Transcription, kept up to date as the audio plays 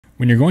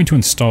When you're going to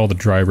install the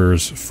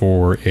drivers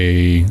for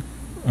a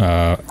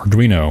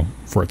Arduino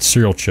for its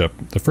serial chip,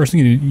 the first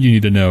thing you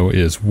need to know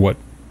is what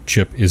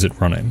chip is it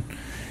running.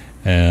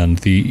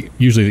 And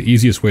usually the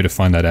easiest way to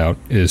find that out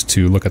is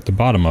to look at the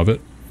bottom of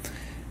it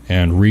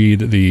and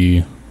read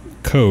the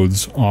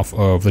codes off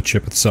of the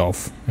chip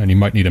itself. And you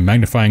might need a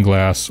magnifying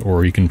glass,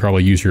 or you can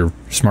probably use your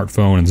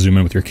smartphone and zoom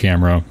in with your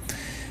camera.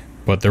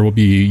 But there will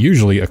be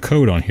usually a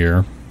code on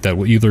here that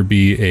will either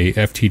be a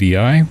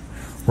FTDI,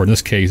 or in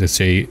this case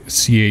it's a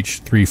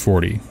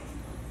CH34X.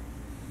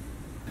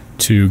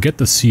 To get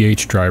the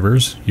CH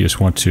drivers, you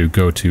just want to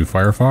go to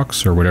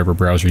Firefox or whatever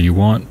browser you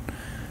want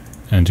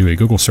and do a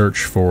Google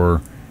search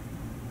for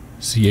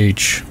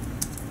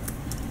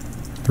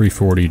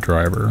CH34X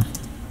driver.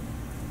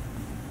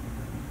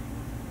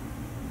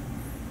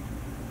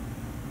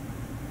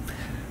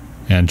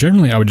 And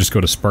generally I would just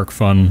go to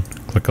SparkFun,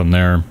 click on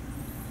there,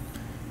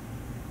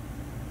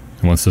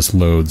 and once this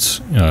loads,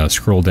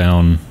 scroll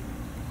down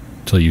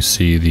until you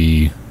see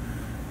the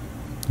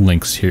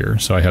links here.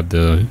 So I have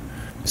the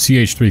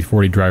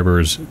CH34X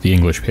drivers, the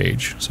English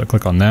page. So I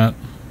click on that.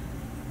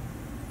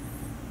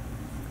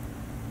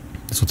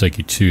 This will take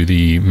you to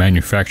the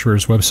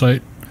manufacturer's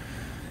website,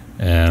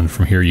 and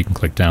from here you can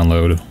click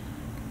download,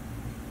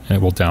 and it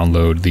will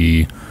download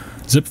the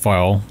zip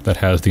file that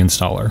has the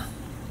installer.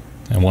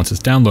 And once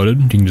it's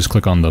downloaded, you can just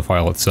click on the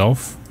file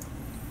itself,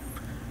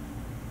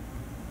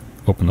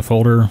 open the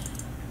folder,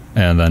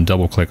 and then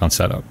double click on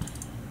setup.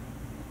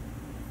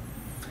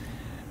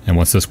 And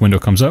once this window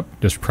comes up,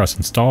 just press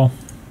install,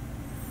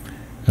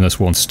 and this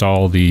will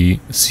install the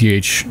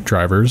CH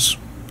drivers.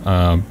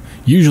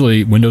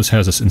 Usually Windows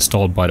has this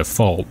installed by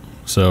default,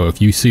 so if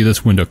you see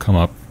this window come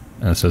up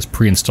and it says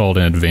pre-installed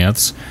in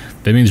advance,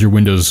 that means your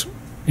Windows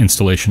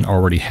installation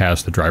already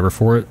has the driver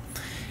for it.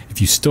 If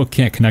you still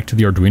can't connect to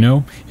the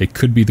Arduino, it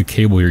could be the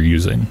cable you're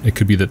using. It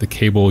could be that the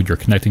cable you're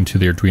connecting to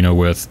the Arduino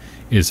with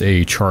is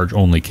a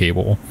charge-only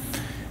cable.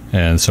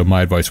 And so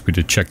my advice would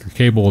be to check your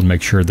cable and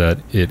make sure that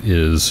it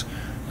is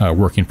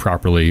working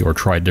properly, or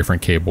try a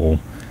different cable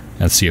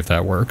and see if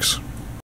that works.